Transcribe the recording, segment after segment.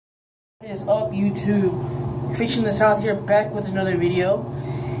What is up, YouTube? Fishing the South here, back with another video.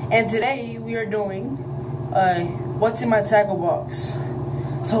 And today we are doing what's in my tackle box.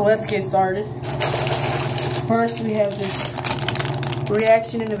 So let's get started. First we have this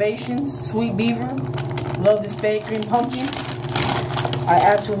Reaction Innovations Sweet Beaver. Love this bait. Green Pumpkin. I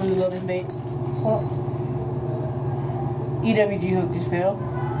absolutely love this bait. Well, EWG hook just failed.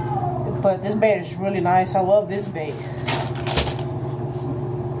 But this bait is really nice. I love this bait.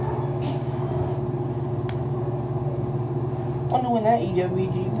 Wonder when that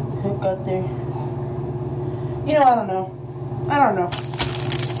EWG hook got there. You know, I don't know.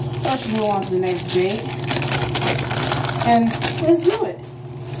 Let's move on to the next bait. And let's do it.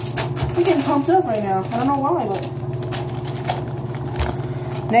 We're getting pumped up right now. I don't know why, but.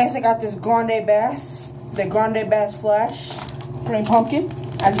 Next, I got this Grande Bass. The Grande Bass Flash. Green Pumpkin.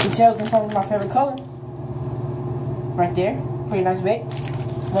 As you can tell, green pumpkin is my favorite color. Right there. Pretty nice bait.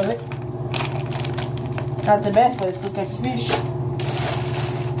 Love it. Not the best, but it's good catch fish.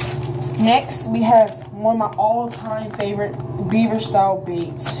 Next, we have one of my all-time favorite beaver style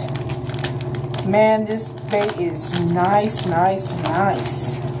baits. Man, this bait is nice.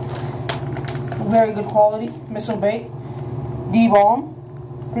 Very good quality missile bait. D-Bomb,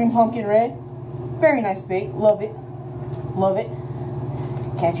 Green Pumpkin Red. Very nice bait. Love it.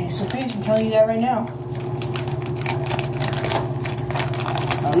 Catching some fish. I'm telling you that right now.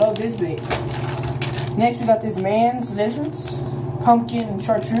 I love this bait. Next, we got this Man's Lizards, Pumpkin and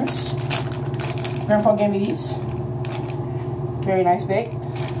Chartreuse. Grandpa gave me these. Very nice bait.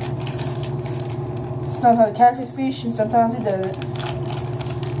 Sometimes it catches fish and sometimes it doesn't.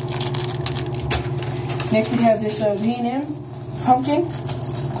 Next, we have this V&M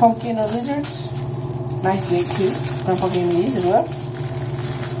Pumpkin Lizards. Nice bait too. Grandpa gave me these as well.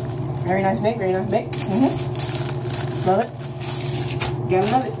 Very nice bait. Love it.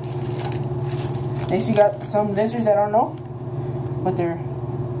 Gotta love it. Next, we got some lizards that I don't know, but they're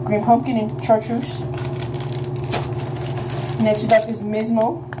Green Pumpkin and Chartreuse. Next, we got this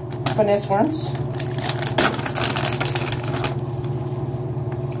Mismo Finesse Worms.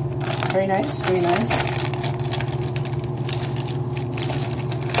 Very nice.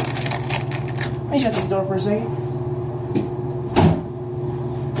 Let me shut this door for a second.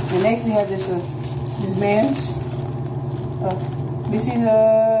 And next, we have this Man's. This is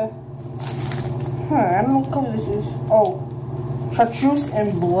I don't know what color this is. Oh, Chartreuse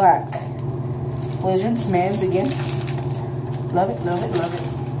and Black Lizards, Man's again. Love it.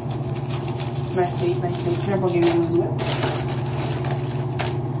 Nice bait. Grandpa gave me those as well.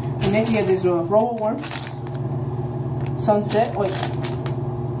 And next we have this Robo Worms. Sunset.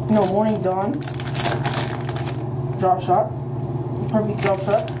 Morning Dawn. Drop shot. Perfect drop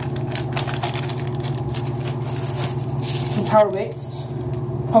shot. Some power baits.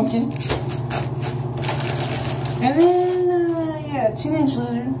 Pumpkin. And then, 10-inch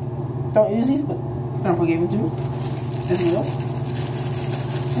lizard. Don't use these, but Grandpa gave them to me. As well.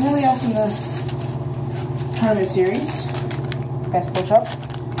 And then we have some tournament series. Bass Pro Shop.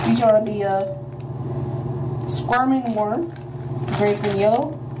 These are the Squirming Worm. Grape and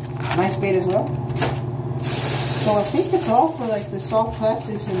yellow. Nice bait as well. So I think that's all for like the soft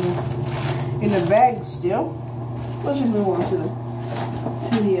plastics in the bag still. Let's just move on to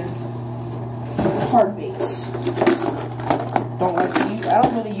the hard baits. I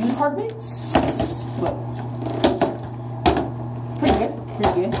don't really use hard baits, but pretty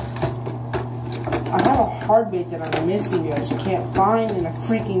good. I have a hard bait that I'm missing that I just can't find, and I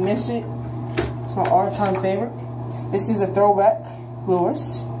freaking miss it. It's my all-time favorite. This is a Throwback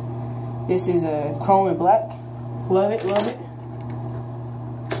Lures. This is a Chrome and Black. Love it.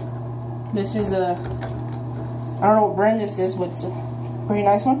 This is a, I don't know what brand this is, but it's a pretty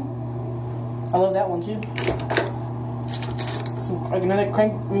nice one. I love that one too. Like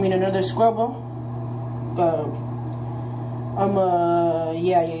another squirrel ball.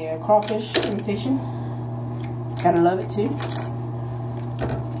 Crawfish imitation. Gotta love it too.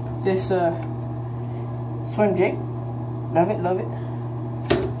 This swim jig. Love it.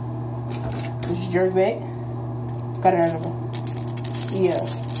 This is jerk bait. Got it out of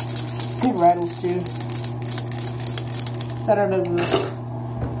good rattles too.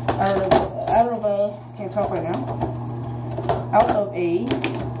 Can't talk right now. Out of a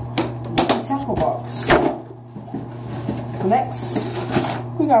tackle box. Next,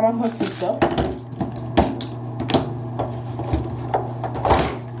 we got my hooks and stuff.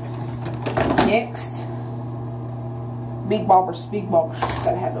 Next, big bobbers.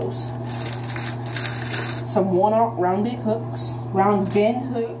 Gotta have those. Some round bend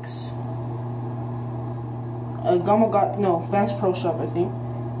hooks. Bass Pro Shop, I think.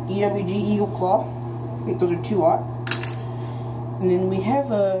 EWG Eagle Claw. I think those are 2-aught. And then we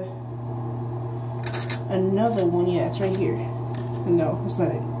have another one. Yeah, it's right here. No, that's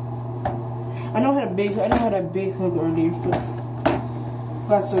not it. I know I had a big hook earlier, but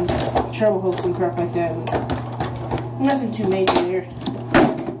got some treble hooks and crap like that. Nothing too major there.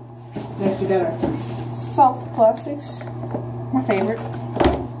 Next we got our soft plastics. My favorite.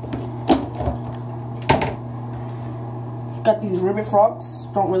 Got these ribbit frogs.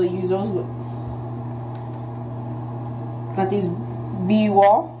 Don't really use those, but got these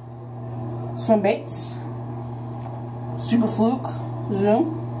B-Wall swim baits. Super Fluke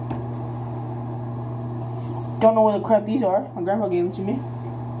Zoom. Don't know what the crap these are. My grandpa gave them to me.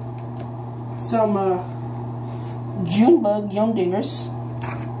 Some Junebug Young Dingers.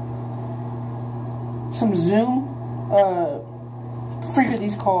 Some Zoom. Freak are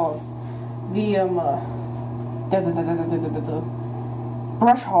these called? The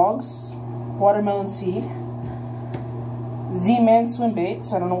Brush Hogs. Watermelon Seed. Z-Man swim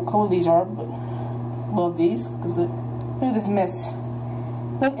baits. I don't know what color these are, but love these. Cause look at this mess.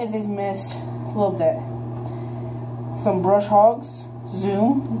 Look at this mess. Love that. Some Brush Hogs,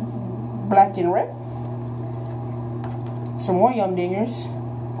 Zoom, black and red. Some more Yum Dingers,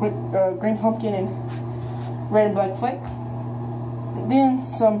 green pumpkin and red and black flake. Then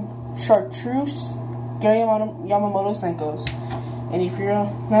some Chartreuse, Gary Yamamoto Senkos. And if you're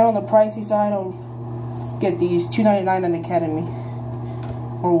not on the pricey side, I'll get these $2.99 on Academy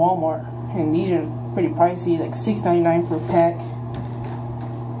or Walmart. And these are pretty pricey, like $6.99 for a pack.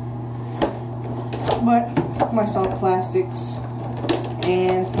 But my soft plastics,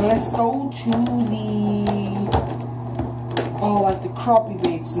 and let's go to like the crappie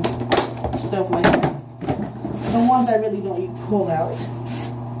baits and stuff like that. The ones I really don't pull out. I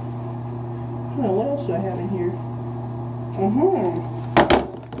don't know, what else do I have in here?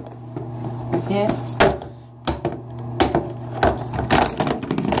 Yeah.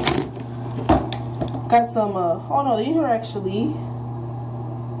 Got some, oh no, these are actually,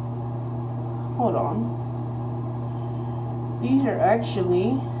 hold on. These are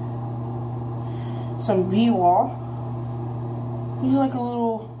actually some B-Wall. These are like a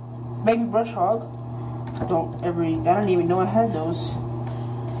little baby brush hog. I don't even know I had those.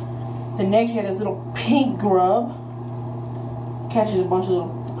 Then next we have this little pink grub. Catches a bunch of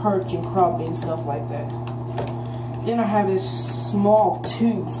little perch and crappie and stuff like that. Then I have this small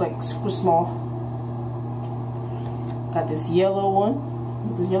tube, like super small. Got this yellow one.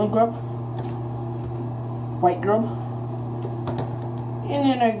 This yellow grub. White grub. And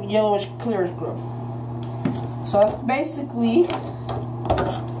then a yellowish clearish grub. So that's basically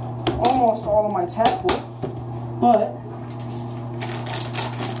almost all of my tackle. But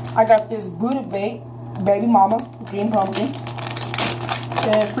I got this Buddha bait, Baby Mama, green pumpkin.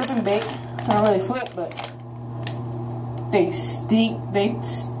 The flipping bait. I don't really flip, but they stink. They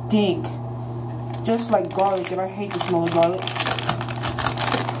stink. Just like garlic, and I hate the smell of garlic.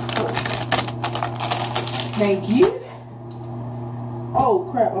 Thank you. Oh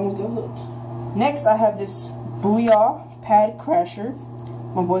crap, I almost got hooked. Next I have this Booyah Pad Crasher.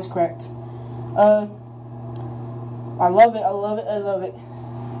 My voice cracked. I love it, I love it, I love it.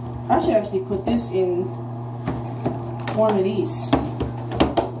 I should actually put this in one of these.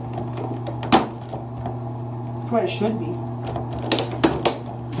 That's what it should be.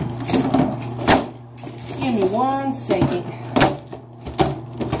 Give me 1 second.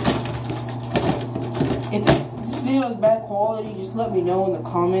 If this video is bad quality, just let me know in the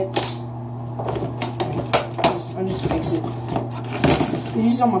comments. I'll just fix it.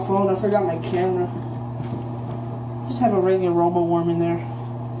 This is on my phone. I forgot my camera. Just have a regular RoboWorm in there.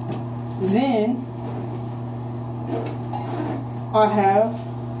 Then I have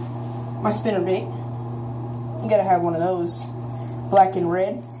my spinner bait. You gotta have one of those. Black and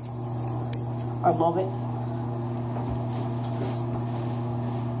red. I love it.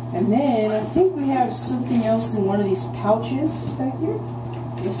 And then I think we have something else in one of these pouches back here.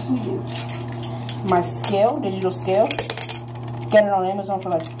 Yes, we do. My scale, digital scale. Got it on Amazon for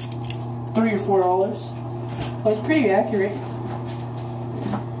like $3 or $4. But it's pretty accurate.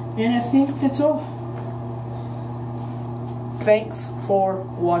 And I think that's all. Thanks for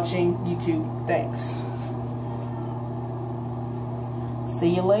watching YouTube. Thanks.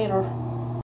 See you later.